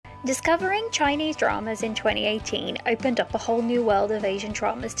Discovering Chinese dramas in 2018 opened up a whole new world of Asian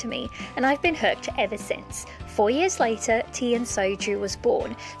dramas to me, and I've been hooked ever since. 4 years later, Tea and Soju was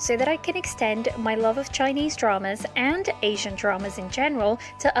born, so that I can extend my love of Chinese dramas and Asian dramas in general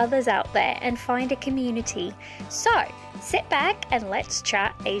to others out there and find a community. So, sit back and let's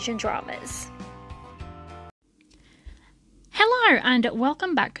chat Asian dramas. Hello and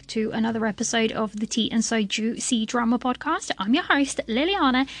welcome back to another episode of the Tea and Soju C-Drama podcast. I'm your host,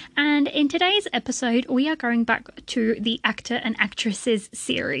 Liliana, and in today's episode we are going back to the Actor and Actresses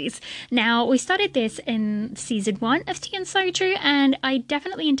series. Now, we started this in season 1 of Tea and Soju, and I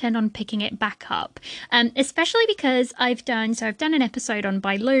definitely intend on picking it back up, especially because I've done an episode on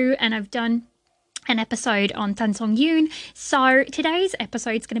Bai Lu, and I've done an episode on Tan Song Yoon. So today's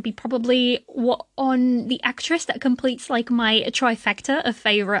episode is going to be probably on the actress that completes like my trifecta of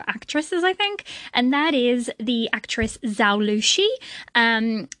favorite actresses, I think, and that is the actress Zhao Lusi.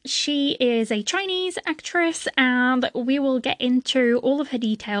 She is a Chinese actress, and we will get into all of her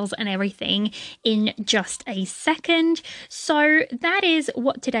details and everything in just a second. So that is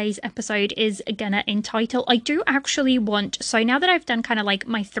what today's episode is gonna entitle. I do actually want, so now that I've done kind of like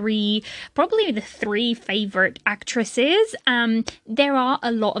my three favorite actresses, there are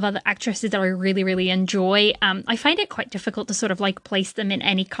a lot of other actresses that I really enjoy. I find it quite difficult to sort of like place them in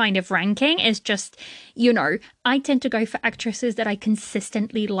any kind of ranking. It's just, you know, I tend to go for actresses that I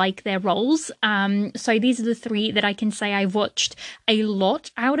consistently like their roles. So these are the three that I can say I've watched a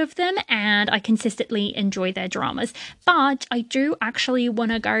lot out of them and I consistently enjoy their dramas. But I do actually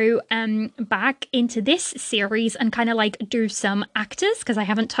want to go back into this series and kind of like do some actors because I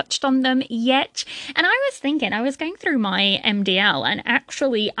haven't touched on them yet. And I was going through my MDL, and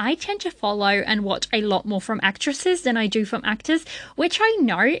actually I tend to follow and watch a lot more from actresses than I do from actors, which I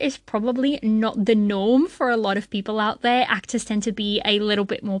know is probably not the norm for a lot of people out there. Actors tend to be a little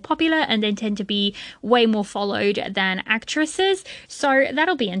bit more popular and they tend to be way more followed than actresses. So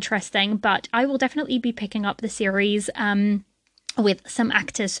that'll be interesting, but I will definitely be picking up the series with some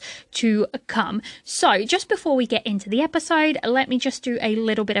actors to come. So just before we get into the episode, let me just do a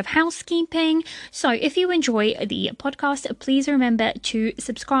little bit of housekeeping. So if you enjoy the podcast, please remember to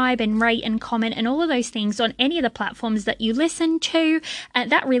subscribe and rate and comment and all of those things on any of the platforms that you listen to.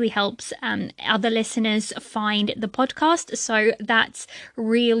 That really helps other listeners find the podcast. So that's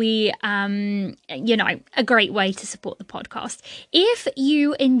really, a great way to support the podcast. If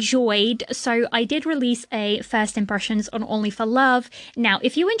you enjoyed, so I did release a first impressions on Only for Love. Now,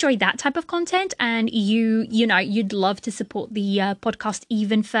 if you enjoy that type of content and you'd love to support the podcast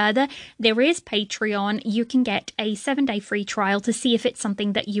even further, there is Patreon. You can get a 7-day free trial to see if it's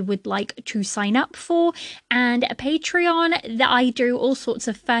something that you would like to sign up for. And Patreon, that I do all sorts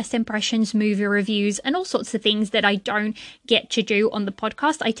of first impressions, movie reviews, and all sorts of things that I don't get to do on the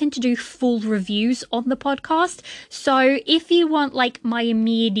podcast. I tend to do full reviews on the podcast. So if you want like my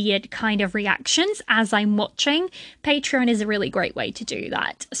immediate kind of reactions as I'm watching, Patreon is a really great way to do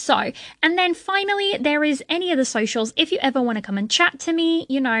that. So, and then finally, there is any of the socials. If you ever want to come and chat to me,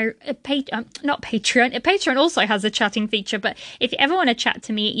 not Patreon. Patreon also has a chatting feature, but if you ever want to chat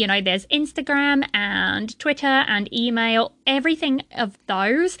to me, there's Instagram and Twitter and email. Everything of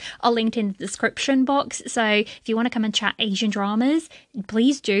those are linked in the description box. So if you want to come and chat Asian dramas,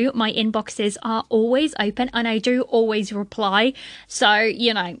 please do. My inboxes are always open and I do always reply. So,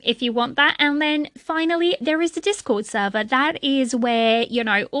 if you want that. And then finally, there is the Discord server. That is where,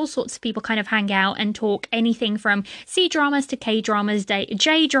 all sorts of people kind of hang out and talk anything from C-dramas to K-dramas,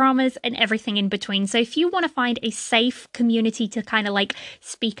 J-dramas, and everything in between. So if you want to find a safe community to kind of like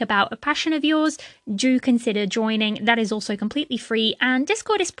speak about a passion of yours, do consider joining. That is also completely free, and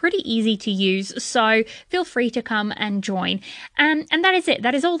Discord is pretty easy to use, so feel free to come and join. And that is it.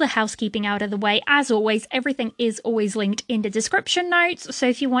 That is all the housekeeping out of the way. As always, everything is always linked in the description notes, so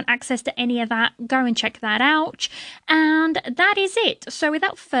if you want access to any of that, go and check that out. And that is it. So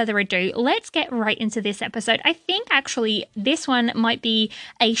without further ado, let's get right into this episode. I think actually this one might be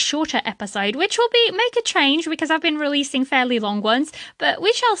a shorter episode, which will make a change because I've been releasing fairly long ones, but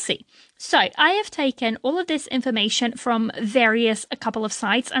we shall see. So I have taken all of this information from a couple of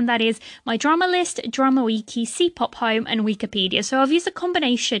sites, and that is my Drama List, Drama Wiki, C-Pop Home, and Wikipedia. So I've used a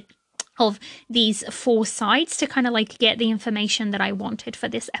combination of these 4 sites to kind of like get the information that I wanted for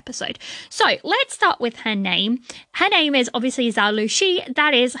this episode. So let's start with her name. Her name is obviously Zhao Lusi.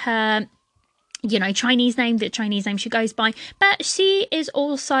 That is her Chinese name, the Chinese name she goes by, but she is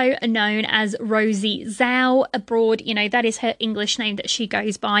also known as Rosie Zhao abroad. That is her English name that she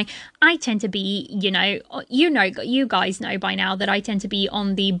goes by. I tend to be, you guys know by now that I tend to be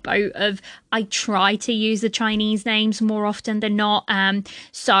on the boat of I try to use the Chinese names more often than not. And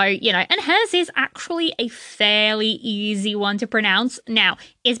hers is actually a fairly easy one to pronounce. Now,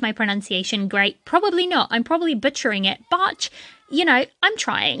 is my pronunciation great? Probably not. I'm probably butchering it, but I'm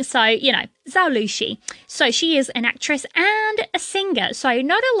trying. So, Zhao Lusi. So she is an actress and a singer. So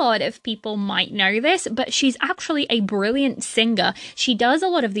not a lot of people might know this, but she's actually a brilliant singer. She does a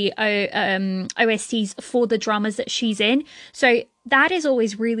lot of the OSTs for the dramas that she's in. So that is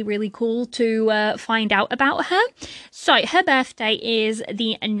always really, really cool to find out about her. So her birthday is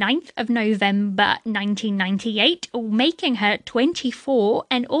the 9th of November, 1998, making her 24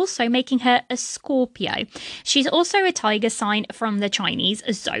 and also making her a Scorpio. She's also a tiger sign from the Chinese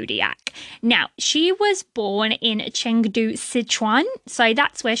zodiac. Now, she was born in Chengdu, Sichuan. So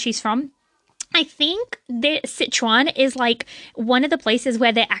that's where she's from. I think that Sichuan is like one of the places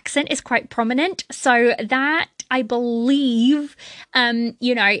where their accent is quite prominent. So that, I believe,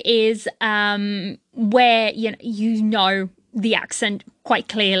 is where, the accent quite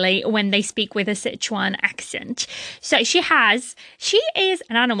clearly when they speak with a Sichuan accent. So she is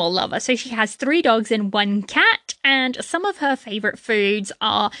an animal lover. So she has 3 dogs and 1 cat, and some of her favorite foods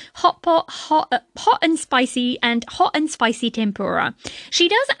are hot and spicy tempura. She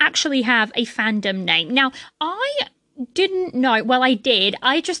does actually have a fandom name. Now, I didn't know. Well, I did.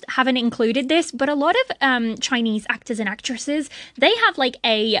 I just haven't included this, but a lot of Chinese actors and actresses, they have like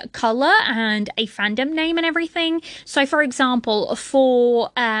a color and a fandom name and everything. So, for example, for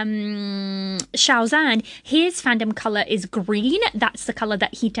Zhao, his fandom color is green. That's the color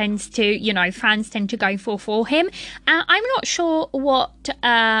that he tends to, fans tend to go for him. I'm not sure what,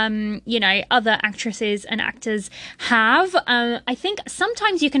 other actresses and actors have. I think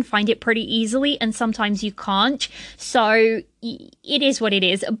sometimes you can find it pretty easily and sometimes you can't. So it is what it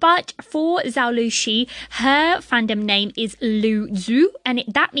is. But for Zhao Lusi, her fandom name is Lu Zhu, and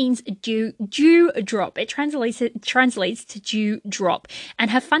that means dew drop. It translates to dew drop.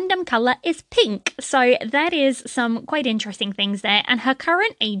 And her fandom color is pink. So that is some quite interesting things there. And her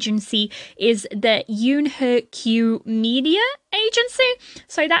current agency is the Yunhe Q Media agency.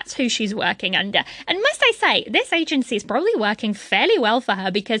 So that's who she's working under. And must I say, this agency is probably working fairly well for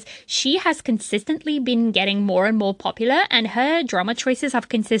her because she has consistently been getting more and more popular, and her drama choices have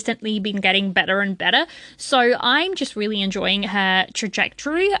consistently been getting better and better. So I'm just really enjoying her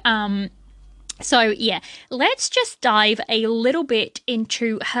trajectory. So yeah, let's just dive a little bit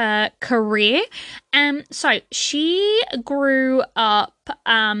into her career. So she grew up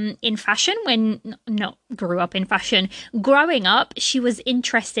in fashion growing up, she was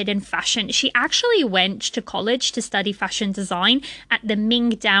interested in fashion. She actually went to college to study fashion design at the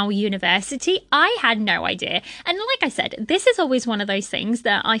Mingdao University. I had no idea. And like I said, this is always one of those things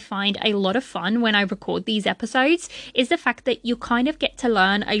that I find a lot of fun when I record these episodes, is the fact that you kind of get to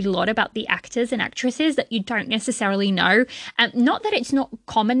learn a lot about the actors and actresses that you don't necessarily know. Not that it's not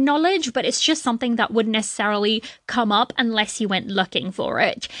common knowledge, but it's just something that wouldn't necessarily come up unless you went looking for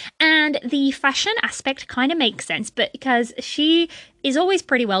it. And the fashion aspect kind of makes sense, but because she is always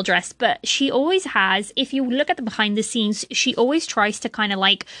pretty well dressed, but she always has, if you look at the behind the scenes, she always tries to kind of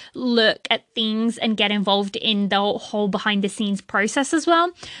like look at things and get involved in the whole behind the scenes process as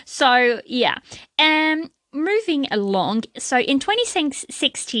well. So yeah. Moving along, so in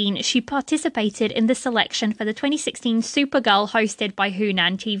 2016, she participated in the selection for the 2016 Supergirl hosted by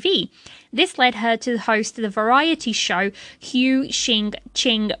Hunan TV. This led her to host the variety show Hu Xing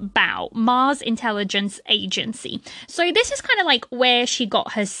Qing Bao, Mars Intelligence Agency. So this is kind of like where she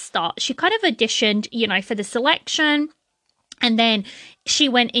got her start. She kind of auditioned, for the selection, and then she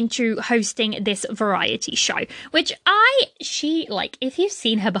went into hosting this variety show, which if you've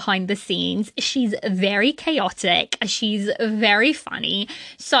seen her behind the scenes, she's very chaotic. She's very funny.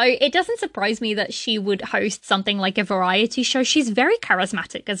 So it doesn't surprise me that she would host something like a variety show. She's very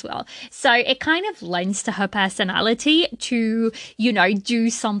charismatic as well. So it kind of lends to her personality to, do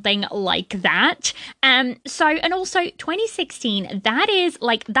something like that. And also 2016,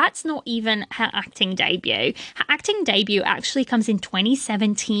 that's not even her acting debut. Her acting debut actually comes in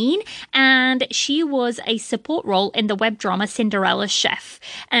 2017, and she was a support role in the web drama Cinderella Chef,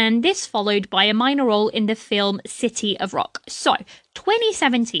 and this followed by a minor role in the film City of Rock. So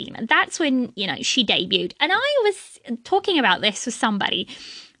 2017, that's when she debuted, and I was talking about this with somebody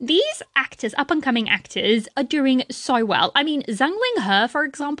these actors, up-and-coming actors, are doing so well. I mean, Zhang Ling-he, for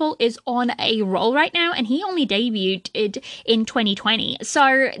example, is on a roll right now, and he only debuted in 2020.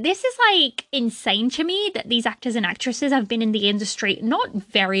 So this is like insane to me that these actors and actresses have been in the industry not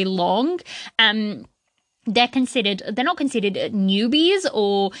very long. They're not considered newbies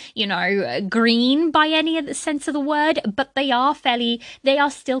or, green by any of the sense of the word, but they are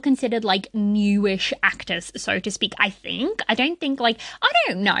still considered like newish actors, so to speak, I think. I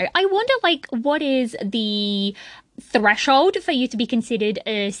don't know. I wonder what is the threshold for you to be considered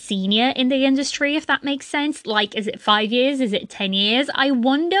a senior in the industry, if that makes sense. Like, is it 5 years? Is it 10 years? I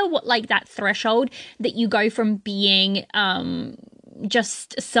wonder what that threshold that you go from being,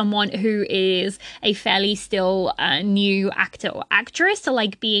 just someone who is a fairly still new actor or actress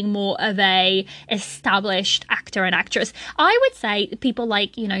to being more of a established actor and actress. I would say people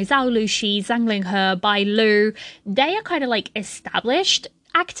like, Zhao Lusi, Zhang Linghe, Bai Lu, they are kind of established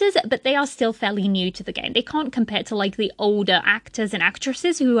actors, but they are still fairly new to the game. They can't compare to the older actors and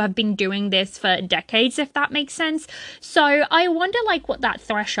actresses who have been doing this for decades, if that makes sense. So I wonder what that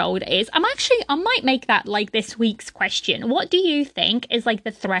threshold is. I might make that this week's question. What do you think is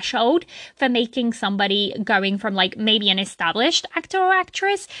the threshold for making somebody going from maybe an established actor or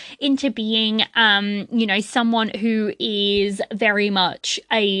actress into being someone who is very much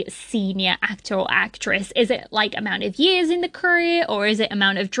a senior actor or actress? Is it amount of years in the career, or is it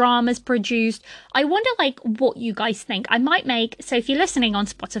amount of dramas produced? I wonder what you guys think. So if you're listening on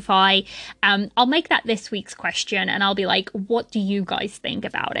Spotify, I'll make that this week's question, and I'll be what do you guys think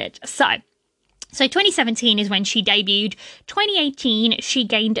about it? So 2017 is when she debuted. 2018, she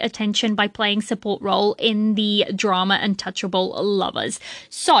gained attention by playing support role in the drama Untouchable Lovers.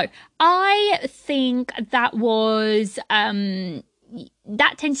 So I think that was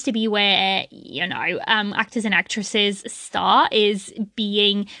that tends to be where, actors and actresses start, is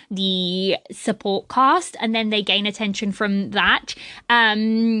being the support cast, and then they gain attention from that.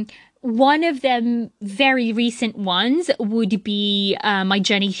 One of them very recent ones would be My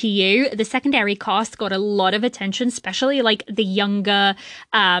Journey to You. The secondary cast got a lot of attention, especially the younger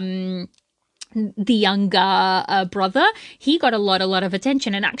brother. He got a lot of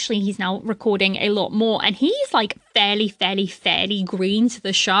attention, and actually he's now recording a lot more, and he's fairly green to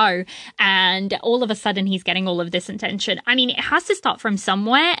the show, and all of a sudden he's getting all of this attention. I mean, it has to start from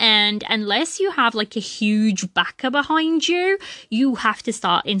somewhere, and unless you have a huge backer behind you, you have to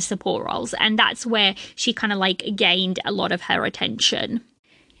start in support roles, and that's where she kind of gained a lot of her attention.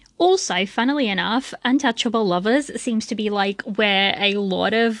 Also, funnily enough, Untouchable Lovers seems to be where a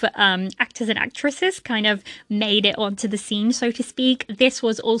lot of actors and actresses kind of made it onto the scene, so to speak. This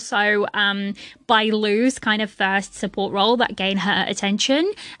was also Bai Lu's kind of first support role that gained her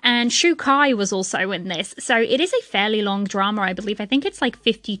attention, and Shu Kai was also in this. So it is a fairly long drama, I believe. I think it's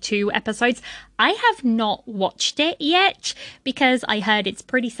 52 episodes. I have not watched it yet because I heard it's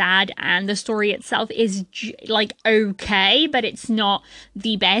pretty sad, and the story itself is okay, but it's not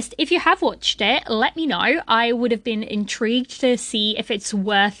the best. If you have watched it, let me know. I would have been intrigued to see if it's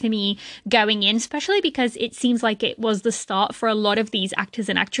worth me going in, especially because it seems like it was the start for a lot of these actors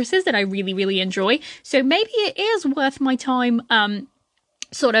and actresses that I really, really enjoy. So maybe it is worth my time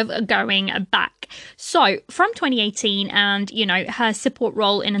sort of going back. So from 2018 and, her support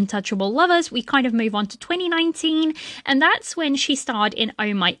role in Untouchable Lovers, we kind of move on to 2019, and that's when she starred in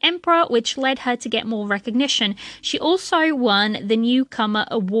Oh My Emperor, which led her to get more recognition. She also won the Newcomer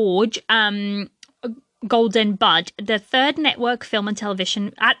Award, Golden Bud, the third network film and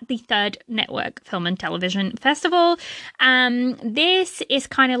television at the third network film and television festival. This is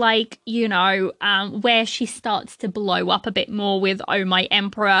kind of where she starts to blow up a bit more with Oh My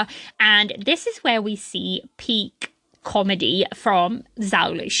Emperor, and this is where we see peak comedy from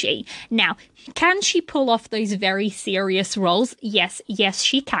Zhao Lusi. Now, can she pull off those very serious roles? Yes,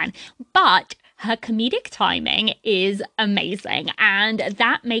 she can, but her comedic timing is amazing, and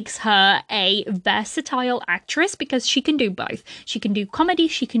that makes her a versatile actress because she can do both. She can do comedy,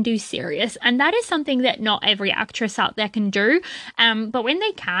 she can do serious, and that is something that not every actress out there can do. But when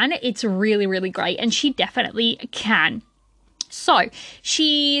they can, it's really, really great, and she definitely can. So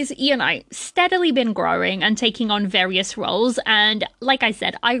she's, steadily been growing and taking on various roles. And like I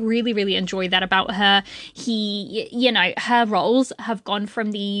said, I really, really enjoy that about her. Her roles have gone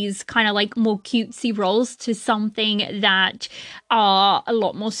from these kind of more cutesy roles to something that are a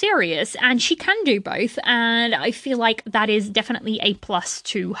lot more serious. And she can do both. And I feel like that is definitely a plus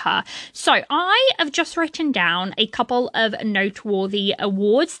to her. So I have just written down a couple of noteworthy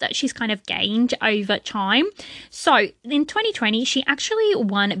awards that she's kind of gained over time. So in 2020, 2020, she actually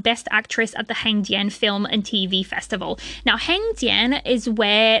won Best Actress at the Hengdian Film and TV Festival. Now, Hengdian is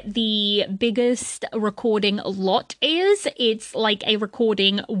where the biggest recording lot is. It's like a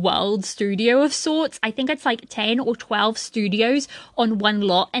recording world studio of sorts. I think it's like 10 or 12 studios on one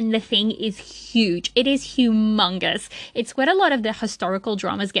lot, and the thing is huge. It is humongous. It's where a lot of the historical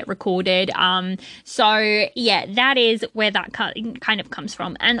dramas get recorded. So yeah, that is where that kind of comes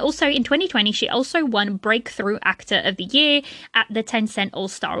from. And also in 2020, she also won Breakthrough Actor of the Year at the Tencent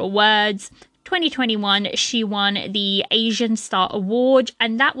All-Star Awards. 2021, she won the Asian Star Award,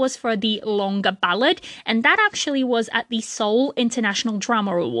 and that was for the longer ballad, and that actually was at the Seoul International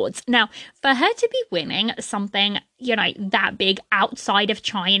Drama Awards. Now, for her to be winning something, you know, that big outside of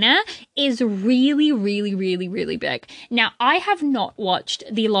China is really, really, really, really big. Now, I have not watched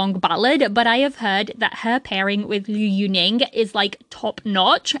the long ballad, but I have heard that her pairing with Liu Yuning is like top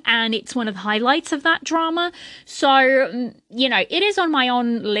notch, and it's one of the highlights of that drama. So, you know, it is on my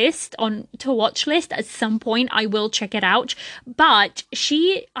own list, on to watch list. At some point I will check it out, but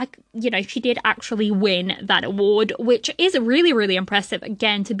she did actually win that award, which is really, really impressive.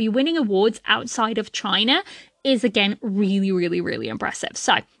 Again, to be winning awards outside of China is again really, really, really impressive.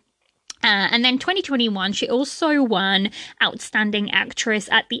 So and then 2021, she also won Outstanding Actress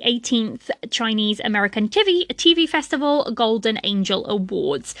at the 18th Chinese American TV Festival Golden Angel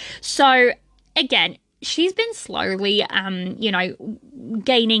Awards. So again, she's been slowly,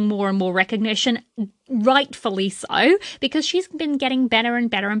 gaining more and more recognition, rightfully so, because she's been getting better and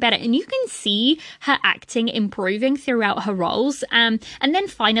better and better. And you can see her acting improving throughout her roles. And then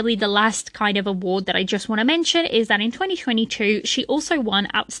finally, the last kind of award that I just want to mention is that in 2022, she also won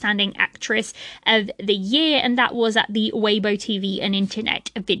Outstanding Actress of the Year, and that was at the Weibo TV and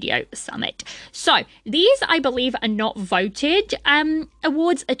Internet Video Summit. So these, I believe, are not voted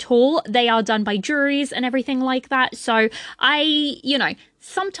awards at all. They are done by juries and everything like that. So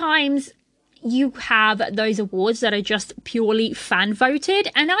sometimes you have those awards that are just purely fan voted,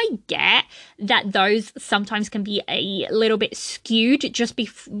 and I get that those sometimes can be a little bit skewed just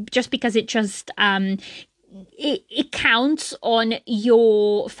because it just it counts on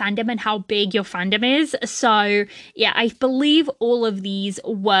your fandom and how big your fandom is. So yeah, I believe all of these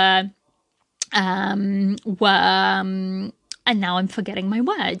were and now I'm forgetting my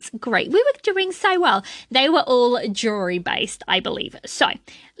words. Great. We were doing so well. They were all jury based, I believe. So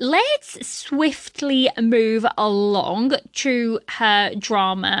let's swiftly move along to her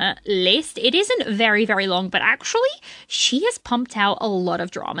drama list. It isn't very, very long, but actually she has pumped out a lot of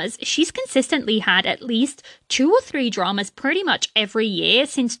dramas. She's consistently had at least 2 or 3 dramas pretty much every year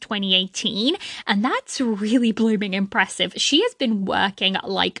since 2018. And that's really blooming impressive. She has been working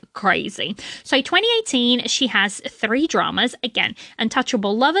like crazy. So 2018, she has 3 dramas. Again,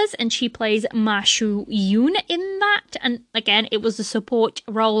 Untouchable Lovers, and she plays Ma Shu Yoon in that. And again, it was a support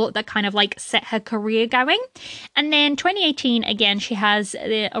role that kind of like set her career going. And then 2018, again, she has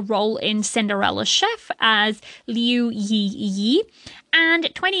a role in Cinderella Chef as Liu Yi. And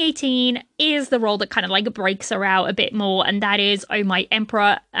 2018 is the role that kind of like breaks her out a bit more, and that is Oh My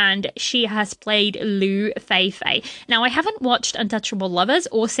Emperor, and she has played Lu Fei. Now, I haven't watched Untouchable Lovers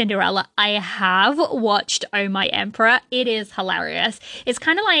or Cinderella. I have watched Oh My Emperor. It is hilarious. It's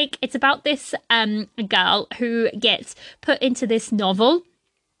kind of like, it's about this girl who gets put into this novel,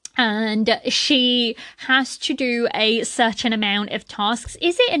 and she has to do a certain amount of tasks.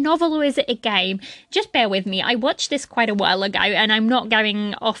 Is it a novel or is it a game? Just bear with me. I watched this quite a while ago, and I'm not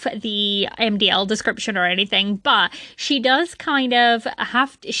going off the MDL description or anything, but she does kind of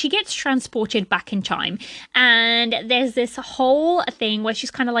she gets transported back in time. And there's this whole thing where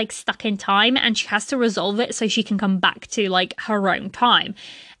she's kind of like stuck in time, and she has to resolve it so she can come back to like her own time.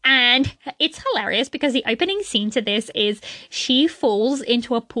 And it's hilarious because the opening scene to this is she falls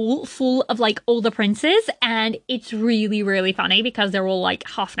into a pool full of like all the princes, and it's really, really funny because they're all like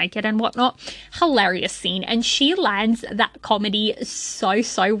half naked and whatnot. Hilarious scene, and she lands that comedy so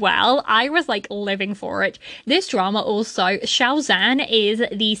well. I was like living for it. This drama also, Xiao Zhan is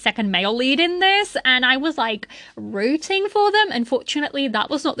the second male lead in this, and I was like rooting for them. Unfortunately,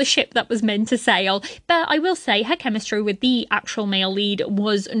 that was not the ship that was meant to sail, but I will say her chemistry with the actual male lead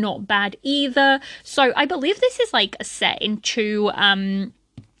was not bad either. So I believe this is like set in 2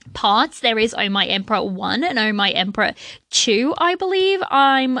 parts. There is Oh My Emperor 1 and Oh My Emperor 2, I believe.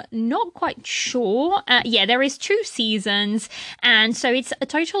 I'm not quite sure. Yeah, there is 2 seasons, and so it's a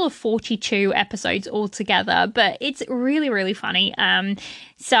total of 42 episodes altogether, but it's really, really funny.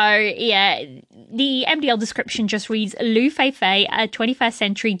 So yeah, the MDL description just reads, Lu Fei, a 21st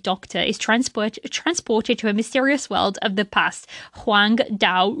century doctor, is transported to a mysterious world of the past, Huang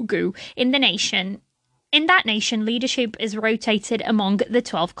Dao Gu, in the nation In that nation, leadership is rotated among the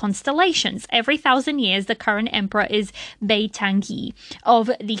 12 constellations. Every 1,000 years, the current emperor is Bei Tangyi of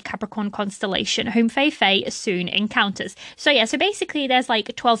the Capricorn constellation, whom Fei Fei soon encounters. So basically there's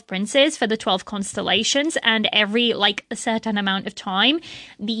like 12 princes for the 12 constellations, and every like a certain amount of time,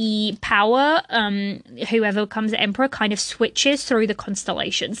 the power, whoever becomes emperor kind of switches through the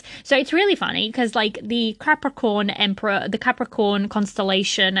constellations. So it's really funny because like the Capricorn emperor, the Capricorn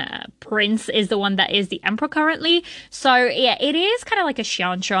constellation prince is the one that is the emperor currently. So yeah, it is kind of like a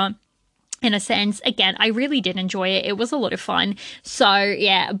xianxia in a sense. Again, I really did enjoy it. It was a lot of fun. So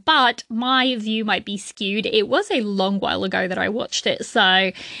yeah, but my view might be skewed. It was a long while ago that I watched it. So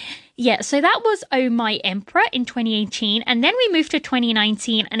yeah, so that was Oh My Emperor in 2018. And then we moved to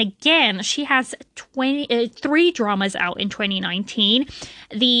 2019. And again, she has 3 dramas out in 2019.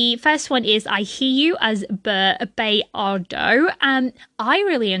 The first one is I Hear You as Bei Ardo. I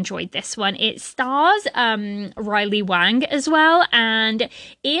really enjoyed this one. It stars Riley Wang as well. And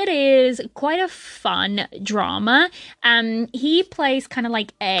it is quite a fun drama. He plays kind of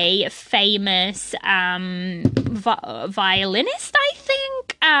like a famous violinist, I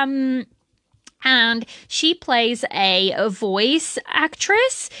think. And she plays a voice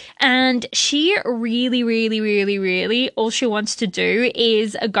actress, and she really, all she wants to do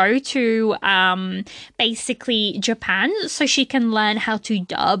is go to basically Japan so she can learn how to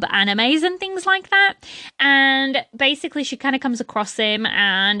dub animes and things like that. And basically she kind of comes across him,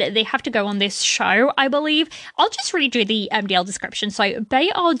 and they have to go on this show, I believe. I'll just read you the MDL description. So, Bei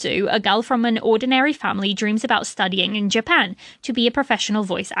Ardu, a girl from an ordinary family, dreams about studying in Japan to be a professional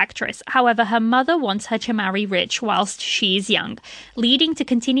voice actress. However, her mother wants her to marry rich whilst she is young, leading to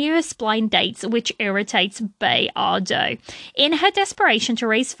continuous blind dates, which irritates Bei Ardo. In her desperation to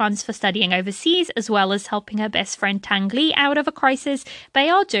raise funds for studying overseas, as well as helping her best friend Tang Li out of a crisis, Bei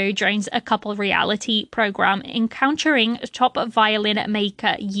Ardo joins a couple reality program, encountering top violin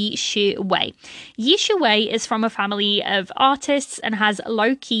maker Yi Shi Wei. Yi Shi Wei is from a family of artists and has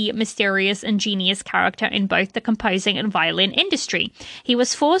low-key, mysterious and genius character in both the composing and violin industry. He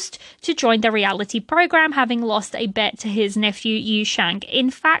was forced to join the reality program, having lost a bet to his nephew Yu Shang. In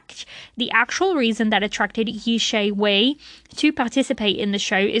fact, the actual reason that attracted Yi Shi Wei to participate in the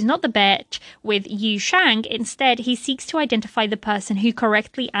show is not the bet with Yu Shang. Instead, he seeks to identify the person who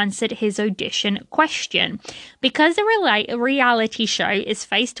correctly answered his audition question. Because the reality show is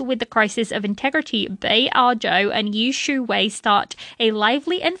faced with the crisis of integrity, Bei Ardo and Yu Shi Wei start a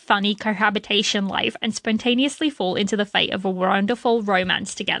lively and funny cohabitation life and spontaneously fall into the fate of a wonderful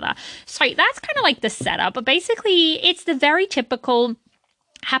romance together. So that's kind of like the setup, but basically it's the very typical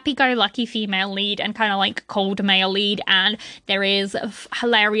happy-go-lucky female lead and kind of like cold male lead, and there is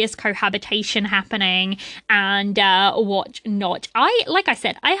hilarious cohabitation happening and what not. Like I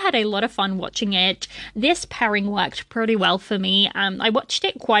said, I had a lot of fun watching it. This pairing worked pretty well for me. I watched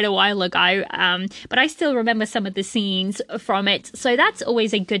it quite a while ago, but I still remember some of the scenes from it, so that's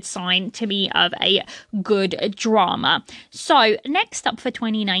always a good sign to me of a good drama. So next up for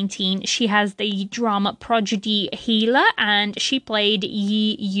 2019, she has the drama Prodigy Healer, and she played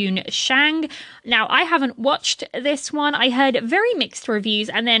Yi Yun Shang. Now, I haven't watched this one. I heard very mixed reviews,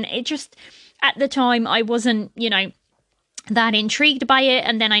 and then it just, at the time, I wasn't, that intrigued by it,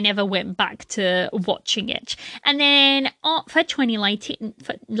 and then I never went back to watching it. And then for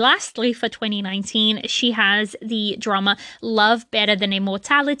 2019, she has the drama Love Better Than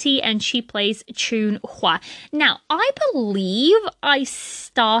Immortality, and she plays Chun Hua. Now, I believe I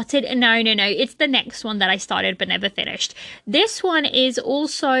started, no, it's the next one that I started but never finished. This one is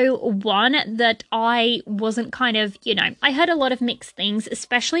also one that I wasn't kind of, I heard a lot of mixed things,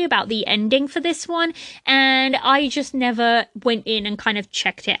 especially about the ending for this one, and I just never went in and kind of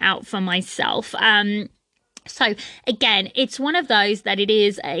checked it out for myself. So again, it's one of those that it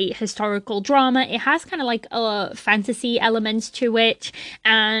is a historical drama. It has kind of like fantasy elements to it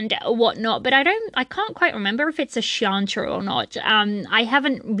and whatnot, but I can't quite remember if it's a xianxia or not. I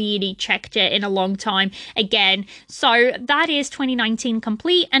haven't really checked it in a long time again. So that is 2019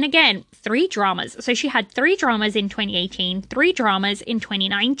 complete. And again, 3 dramas. So she had 3 dramas in 2018, 3 dramas in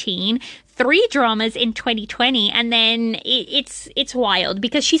 2019, 3 dramas in 2020, and then it's wild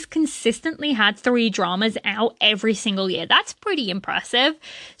because she's consistently had 3 dramas out every single year. That's pretty impressive.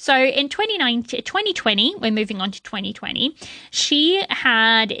 So in 2020, we're moving on to 2020, she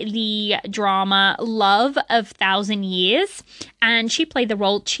had the drama Love of 1,000 Years, and she played the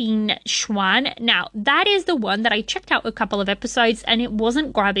role Qin Xuan. Now, that is the one that I checked out a couple of episodes and it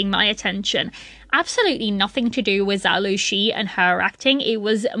wasn't grabbing my attention. Absolutely nothing to do with Zhao Lusi and her acting. It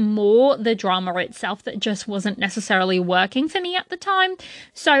was more the drama itself that just wasn't necessarily working for me at the time.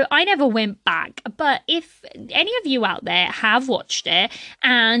 So I never went back. But if any of you out there have watched it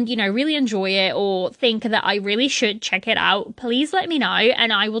and, you know, really enjoy it or think that I really should check it out, please let me know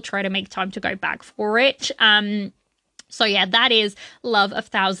and I will try to make time to go back for it. So yeah, that is Love of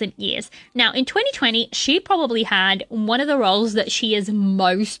Thousand Years. Now, in 2020, she probably had one of the roles that she is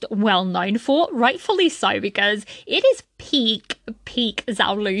most well known for, rightfully so, because it is peak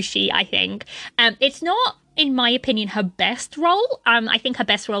Zhao Lusi, I think. It's not, in my opinion, her best role. I think her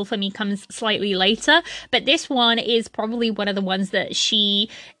best role for me comes slightly later, but this one is probably one of the ones that she,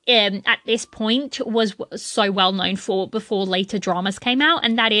 at this point, was so well known for before later dramas came out,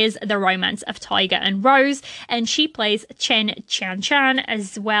 and that is The Romance of Tiger and Rose, and she plays Chen Qianchan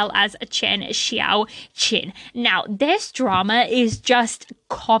as well as Chen Xiao Qin. Now, this drama is just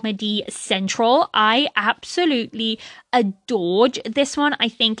comedy central. I absolutely adored this one. I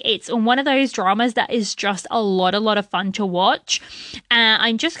think it's one of those dramas that is just a lot of fun to watch.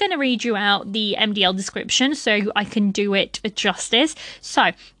 I'm just going to read you out the MDL description so I can do it justice.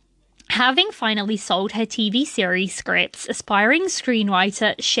 So, having finally sold her TV series scripts, aspiring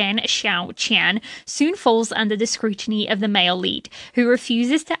screenwriter Shen Xiaoqian soon falls under the scrutiny of the male lead, who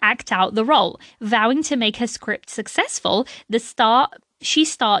refuses to act out the role. Vowing to make her script successful, she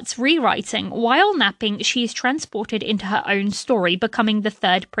starts rewriting. While napping, she is transported into her own story, becoming the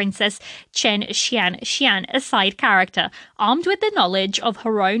third princess, Chen Xian, a side character. Armed with the knowledge of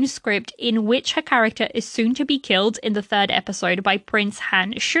her own script, in which her character is soon to be killed in the third episode by Prince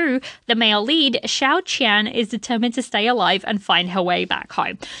Han Shu, the male lead, Xiao Qian, is determined to stay alive and find her way back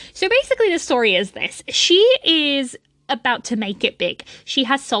home. So basically the story is this. She is about to make it big. She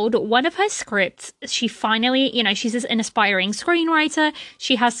has sold one of her scripts. She finally, you know, she's an aspiring screenwriter.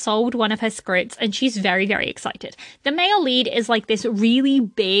 She has sold one of her scripts and she's very excited. The male lead is like this really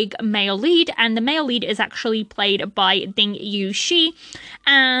big male lead, and the male lead is actually played by Ding Yuxi.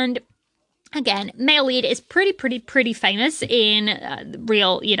 And again, male lead is pretty famous in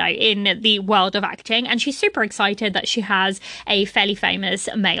in the world of acting, and she's super excited that she has a fairly famous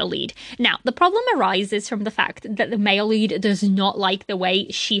male lead. Now, the problem arises from the fact that the male lead does not like the way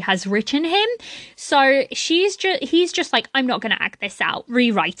she has written him. So he's just like, I'm not going to act this out,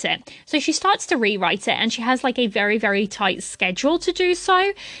 rewrite it. So she starts to rewrite it, and she has like a very tight schedule to do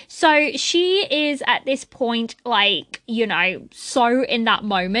so. So she is at this point, like, you know, so in that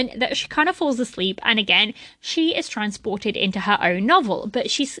moment that she kind of falls asleep, and again she is transported into her own novel,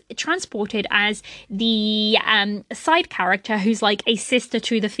 but she's transported as the side character who's like a sister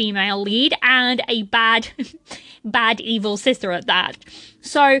to the female lead, and a bad evil sister at that.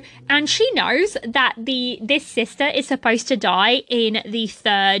 So, and she knows that this sister is supposed to die in the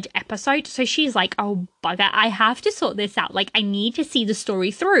third episode. So she's like, oh bugger, I have to sort this out. Like, I need to see the story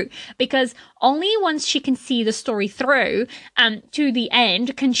through, because only once she can see the story through to the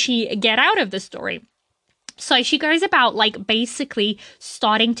end can she get out of the story. So she goes about like basically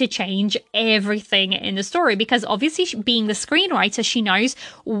starting to change everything in the story, because obviously being the screenwriter, she knows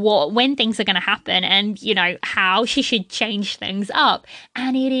when things are going to happen and, you know, how she should change things up.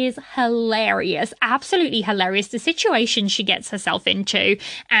 And it is hilarious, absolutely hilarious, the situation she gets herself into,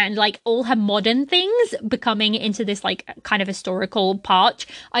 and like all her modern things becoming into this like kind of historical part.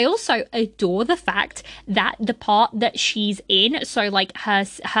 I also adore the fact that the part that she's in, so like her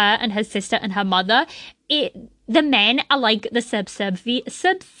and her sister and her mother, the men are like the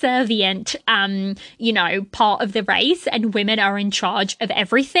subservient, part of the race, and women are in charge of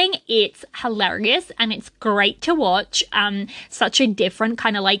everything. It's hilarious and it's great to watch. Such a different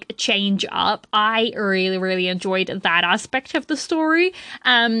kind of like change up. I really enjoyed that aspect of the story.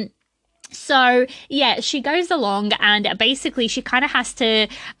 So, yeah, she goes along and basically she kind of has to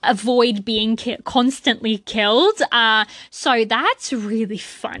avoid being constantly killed. So that's really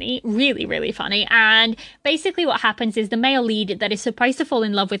funny, really funny. And basically what happens is the male lead that is supposed to fall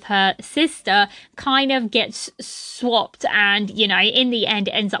in love with her sister kind of gets swapped and, you know, in the end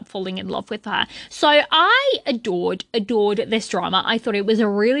ends up falling in love with her. So I adored this drama. I thought it was a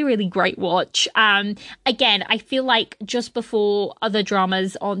really great watch. Again, I feel like just before other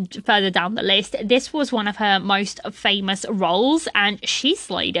dramas on further down the list, this was one of her most famous roles, and she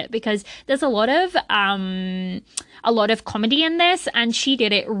slayed it, because there's a lot of comedy in this, and she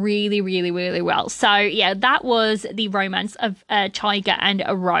did it really well. So yeah, that was The Romance of Tiger and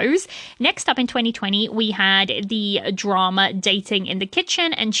a Rose. Next up in 2020, we had the drama Dating in the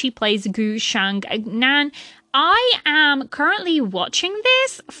Kitchen, and she plays Gu Shangnan. I am currently watching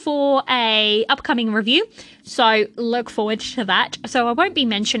this for a upcoming review, so look forward to that. So I won't be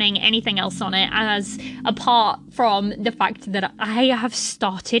mentioning anything else on it as apart from the fact that I have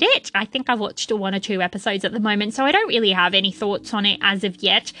started it. I think I've watched 1 or 2 episodes at the moment, so I don't really have any thoughts on it as of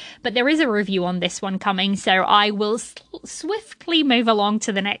yet, but there is a review on this one coming, so I will swiftly move along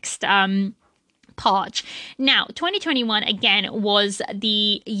to the next part. Now, 2021 again was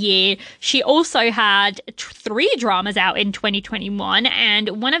the year. She also had 3 dramas out in 2021,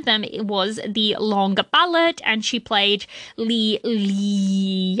 and one of them was The Long Ballad, and she played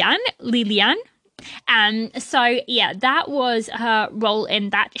Lilian. So yeah, that was her role in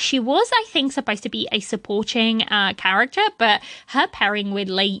that. She was, I think, supposed to be a supporting character, but her pairing with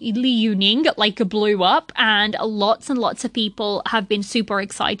Lee Yuning blew up, and lots of people have been super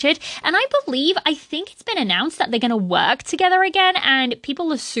excited. And I think it's been announced that they're going to work together again, and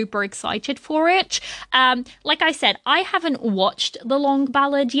people are super excited for it. Like I said, I haven't watched The Long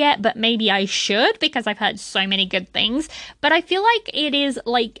Ballad yet, but maybe I should because I've heard so many good things. But I feel like it is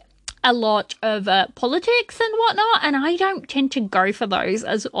a lot of politics and whatnot, and I don't tend to go for those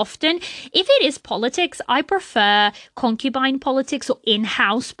as often. If it is politics, I prefer concubine politics or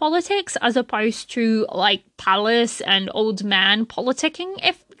in-house politics as opposed to palace and old man politicking,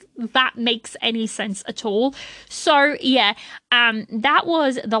 if that makes any sense at all. So yeah, that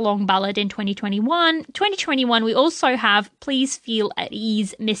was The Long Ballad in 2021. 2021, we also have Please Feel at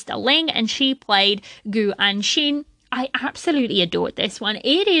Ease, Mr. Ling, and she played Gu Anxin. I absolutely adored this one.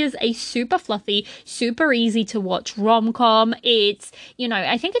 It is a super fluffy, super easy to watch rom-com. It's,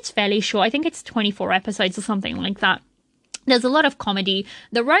 I think it's fairly short. I think it's 24 episodes or something like that. There's a lot of comedy.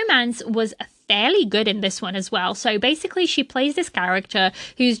 The romance was fairly good in this one as well. So basically she plays this character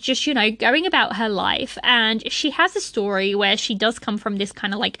who's just, going about her life, and she has a story where she does come from this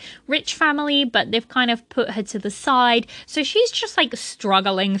kind of rich family, but they've kind of put her to the side. So she's just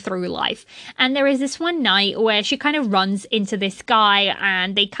struggling through life. And there is this one night where she kind of runs into this guy,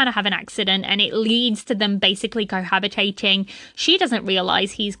 and they kind of have an accident, and it leads to them basically cohabitating. She doesn't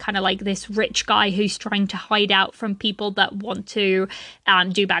realize he's kind of this rich guy who's trying to hide out from people that want to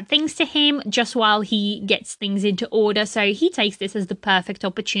do bad things to him, just while he gets things into order. So he takes this as the perfect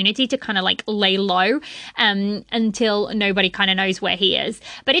opportunity to kind of lay low until nobody kind of knows where he is.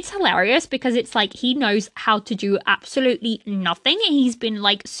 But it's hilarious because it's he knows how to do absolutely nothing. He's been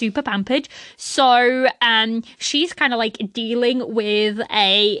super pampered. So she's kind of dealing with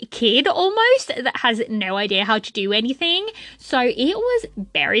a kid almost that has no idea how to do anything. So it was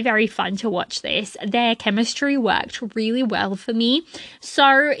very, very fun to watch this. Their chemistry worked really well for me.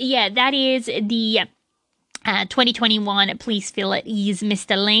 So yeah, that is the 2021 Please Feel at Ease,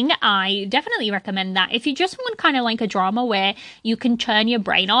 Mr. Ling. I definitely recommend that. If you just want kind of a drama where you can turn your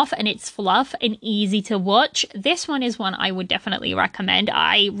brain off and it's fluff and easy to watch, this one is one I would definitely recommend.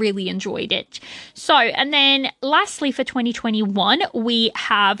 I really enjoyed it. So, and then lastly for 2021, we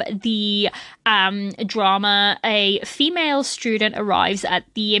have the drama A Female Student Arrives at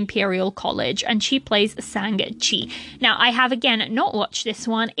the Imperial College, and she plays Sang Chi. Now, I have again not watched this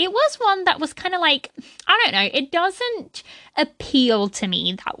one. It was one that was kind of I don't know, it doesn't appeal to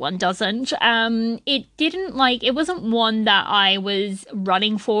me. That one doesn't. It didn't it wasn't one that I was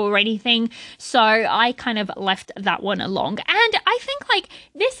running for or anything, so I kind of left that one along. And I think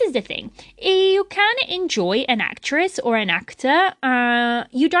this is the thing, you can enjoy an actress or an actor.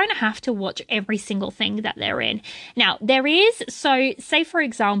 You don't have to watch every single thing that they're in. Now there is, so say for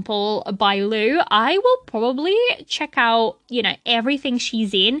example Bai Lu, I will probably check out everything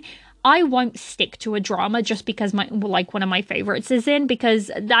she's in. I won't stick to a drama just because one of my favorites is in,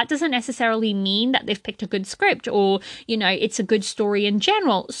 because that doesn't necessarily mean that they've picked a good script or, it's a good story in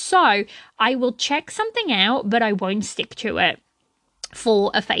general. So I will check something out, but I won't stick to it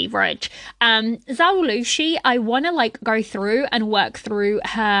for a favorite. Zhao Lusi, I want to go through and work through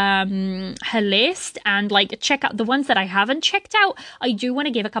her list and check out the ones that I haven't checked out. I do want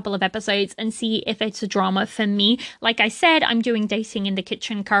to give a couple of episodes and see if it's a drama for me. Like I said, I'm doing Dating in the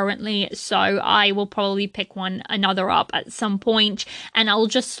Kitchen currently, so I will probably pick another up at some point, and I'll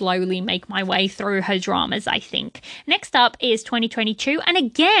just slowly make my way through her dramas, I think. Next up is 2022, and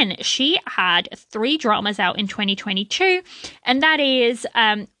again, she had 3 dramas out in 2022, and that is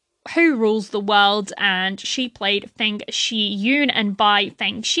Who Rules the World, and she played Feng Shi Yun, and by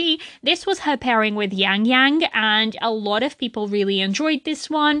Feng Shi, this was her pairing with Yang Yang, and a lot of people really enjoyed this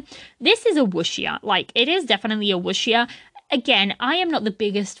one. This is a wuxia, it is definitely a wuxia. Again, I am not the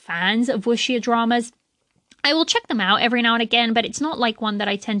biggest fans of wuxia dramas. I will check them out every now and again, but it's not like one that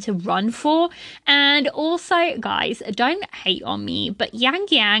I tend to run for. And also, guys, don't hate on me, but Yang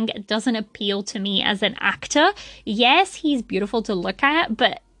Yang doesn't appeal to me as an actor. Yes, he's beautiful to look at,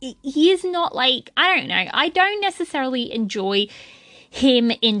 but he is not like, I don't know, I don't necessarily enjoy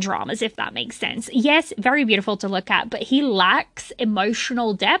him in dramas, if that makes sense. Yes, very beautiful to look at, but he lacks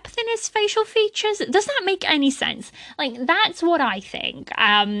emotional depth in his facial features. Does that make any sense? Like, that's what I think.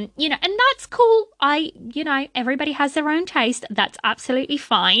 And that's cool. Everybody has their own taste. That's absolutely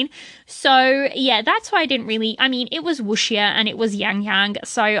fine. So, yeah, that's why I didn't really, it was Wuxia and it was Yang Yang,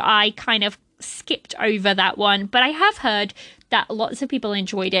 so I kind of skipped over that one, but I have heard that lots of people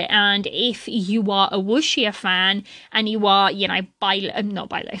enjoyed it. And if you are a Wuxia fan and you are, not Bailo,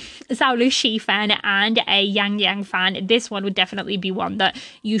 Zhao Lusi fan and a Yang Yang fan, this one would definitely be one that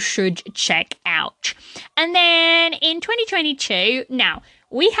you should check out. And then in 2022, now,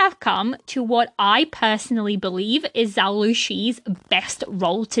 we have come to what I personally believe is Zhao Lusi's best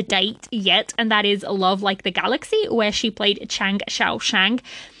role to date yet, and that is Love Like the Galaxy, where she played Chang Xiaoshang.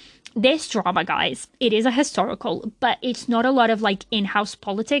 This drama, guys, it is a historical, but it's not a lot of like in-house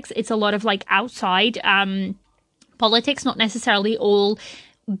politics. It's a lot of like outside politics, not necessarily all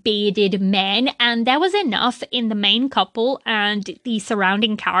bearded men, and there was enough in the main couple and the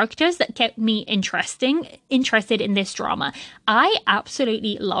surrounding characters that kept me interested in this drama. I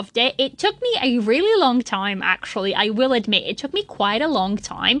absolutely loved it. It took me a really long time, actually. I will admit, it took me quite a long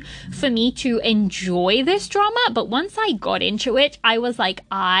time for me to enjoy this drama, but once I got into it, I was like,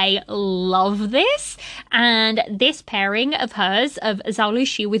 I love this. And this pairing of hers, of Zhao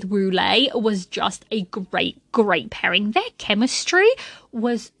Lusi with Wu Lei, was just a great pairing. Their chemistry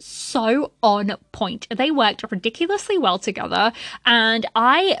was so on point. They worked ridiculously well together, and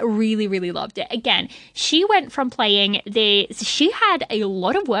I really loved it. Again, she went from playing she had a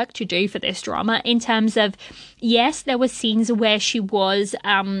lot of work to do for this drama in terms of, yes, there were scenes where she was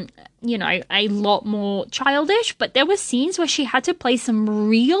a lot more childish, but there were scenes where she had to play some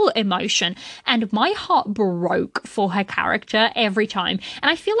real emotion, and my heart broke for her character every time. And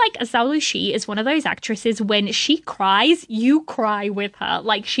I feel like Zhao Lusi is one of those actresses, when she cries, you cry with her.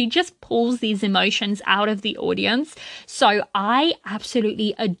 Like, she just pulls these emotions out of the audience. So I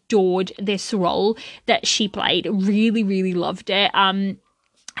absolutely adored this role that she played. Really loved it.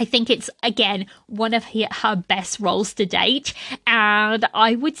 I think it's, again, one of her best roles to date. And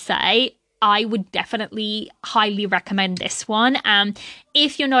I would say I would definitely highly recommend this one.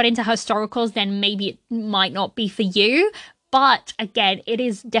 If you're not into historicals, then maybe it might not be for you. But again, it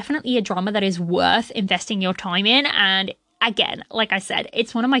is definitely a drama that is worth investing your time in. And again, like I said,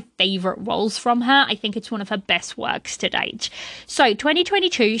 it's one of my favorite roles from her. I think it's one of her best works to date. So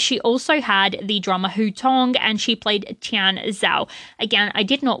 2022, she also had the drama Hu Tong, and she played Tian Zhao. Again, I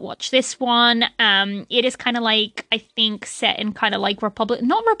did not watch this one. It is kind of like, I think, set in kind of like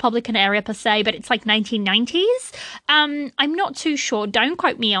not Republican area per se, but it's like 1990s. I'm not too sure. Don't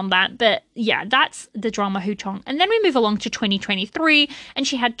quote me on that. But yeah, that's the drama Hu Tong. And then we move along to 2023, and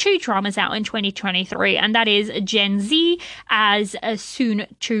she had two dramas out in 2023, and that is Gen Z as a Soon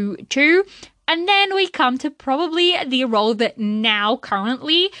 2. And then we come to probably the role that now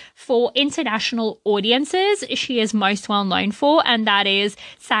currently for international audiences she is most well known for, and that is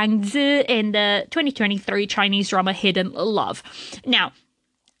Sang Zi in the 2023 Chinese drama Hidden Love. Now,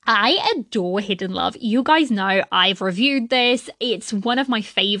 I adore Hidden Love. You guys know I've reviewed this. It's one of my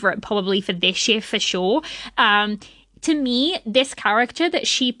favorite probably for this year for sure. To me, this character that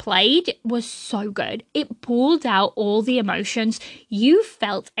she played was so good. It pulled out all the emotions. You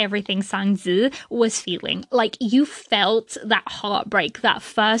felt everything Sang Zi was feeling. Like, you felt that heartbreak, that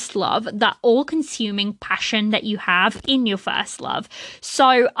first love, that all-consuming passion that you have in your first love.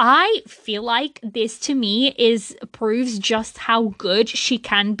 So I feel like this, to me, proves just how good she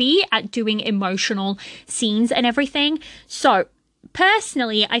can be at doing emotional scenes and everything. So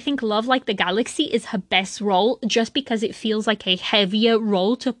personally, I think Love Like the Galaxy is her best role, just because it feels like a heavier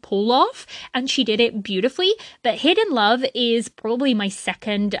role to pull off, and she did it beautifully. But Hidden Love is probably my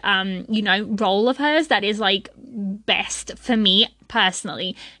second, role of hers that is like best for me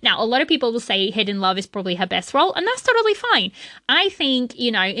personally. Now, a lot of people will say Hidden Love is probably her best role, and that's totally fine. I think,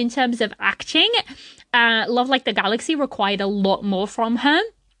 in terms of acting, Love Like the Galaxy required a lot more from her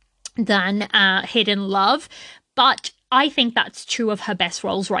than Hidden Love, but I think that's two of her best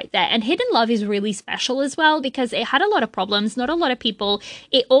roles right there. And Hidden Love is really special as well because it had a lot of problems. Not a lot of people,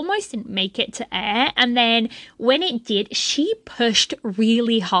 it almost didn't make it to air. And then when it did, she pushed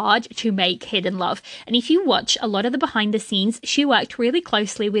really hard to make Hidden Love. And if you watch a lot of the behind the scenes, she worked really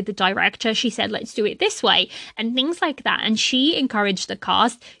closely with the director. She said, let's do it this way and things like that. And she encouraged the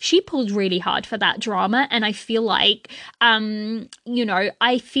cast. She pulled really hard for that drama. And I feel like, I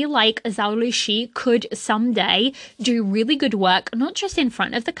feel like Zhao Lusi could someday do really good work, not just in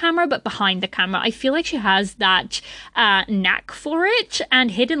front of the camera, but behind the camera. I feel like she has that knack for it,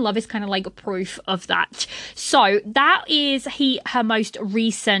 and Hidden Love is kind of like proof of that. So that is her most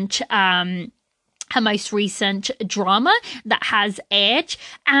recent drama that has aired,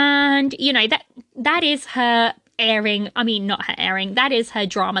 and that is her airing. I mean, not her airing. That is her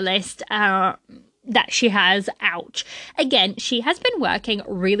drama list. That she has out. Again, she has been working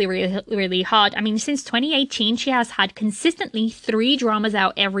really, really, really hard. I mean, since 2018, she has had consistently 3 dramas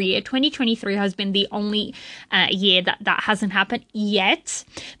out every year. 2023 has been the only year that hasn't happened yet,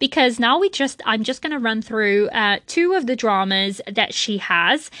 because now I'm just going to run through 2 of the dramas that she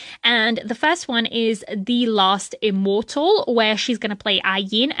has. And the first one is The Last Immortal, where she's going to play Ah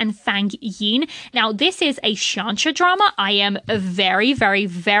Yin and Fang Yin. Now, this is a Shansha drama. I am very, very,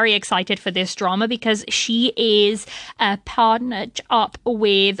 very excited for this drama because she is partnered up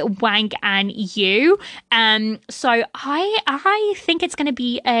with Wang and Yu. So I think it's going to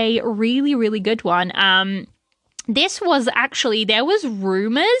be a really, really good one. This was actually, there was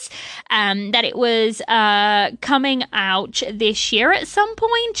rumors that it was coming out this year at some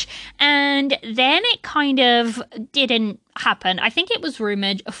point, and then it kind of didn't happen. I think it was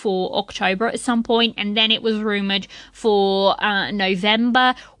rumored for October at some point, and then it was rumored for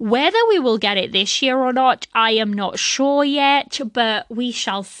November. Whether we will get it this year or not, I am not sure yet, but we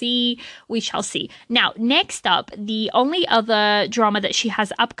shall see. We shall see. Now, next up, the only other drama that she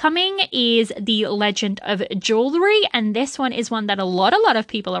has upcoming is The Legend of Jewelry, and this one is one that a lot of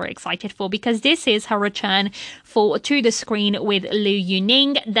people are excited for because this is her return to the screen with Liu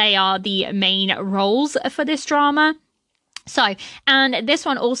Yuning. They are the main roles for this drama. So, and this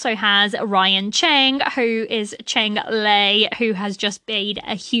one also has Ryan Cheng, who is Cheng Lei, who has just made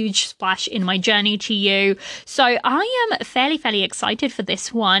a huge splash in My Journey to You. So I am fairly excited for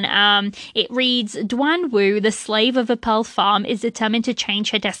this one. It reads, Duan Wu, the slave of a pearl farm, is determined to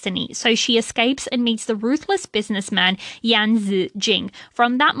change her destiny. So she escapes and meets the ruthless businessman Yan Zijing.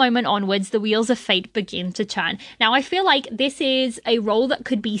 From that moment onwards, the wheels of fate begin to turn. Now, I feel like this is a role that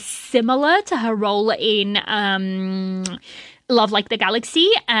could be similar to her role in Love Like the Galaxy.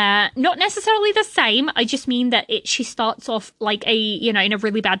 Not necessarily the same. I just mean that she starts off like in a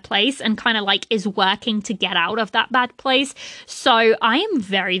really bad place and kind of like is working to get out of that bad place. So I am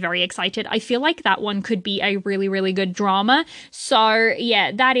very, very excited. I feel like that one could be a really, really good drama. So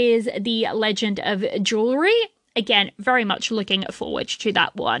yeah, that is The Legend of Jewelry. Again, very much looking forward to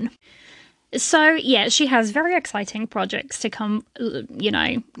that one. So, yeah, she has very exciting projects to come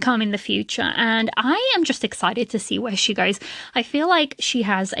in the future. And I am just excited to see where she goes. I feel like she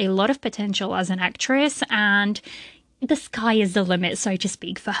has a lot of potential as an actress, and the sky is the limit, so to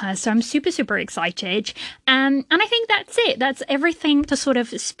speak, for her. So I'm super, super excited. And I think that's it. That's everything to sort of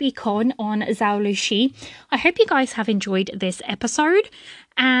speak on Zhao Lusi. I hope you guys have enjoyed this episode.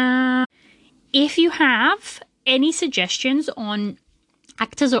 If you have any suggestions on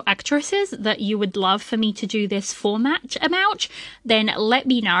actors or actresses that you would love for me to do this format about, then let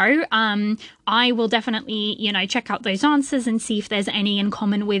me know. I will definitely, check out those answers and see if there's any in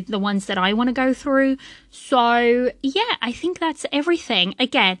common with the ones that I want to go through. So yeah, I think that's everything.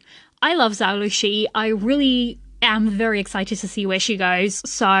 Again, I love Zhao Lusi. I really am very excited to see where she goes.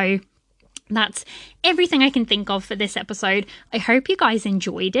 So that's everything I can think of for this episode. I hope you guys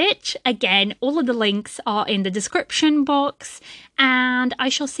enjoyed it. Again, all of the links are in the description box, and I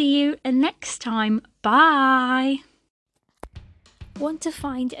shall see you next time. Bye! Want to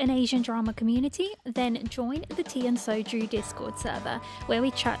find an Asian drama community? Then join the Tea and Soju Discord server, where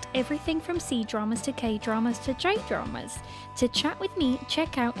we chat everything from C-dramas to K-dramas to J-dramas. To chat with me,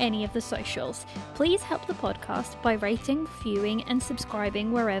 check out any of the socials. Please help the podcast by rating, viewing and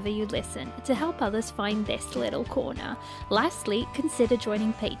subscribing wherever you listen to help others find this little corner. Lastly, consider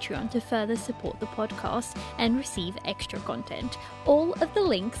joining Patreon to further support the podcast and receive extra content. All of the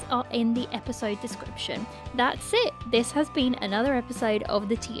links are in the episode description. That's it. This has been another episode of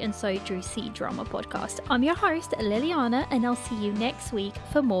the Tea and Soju C-Drama podcast. I'm your host, Liliana, and I'll see you next week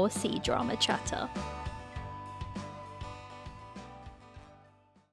for more C-Drama chatter.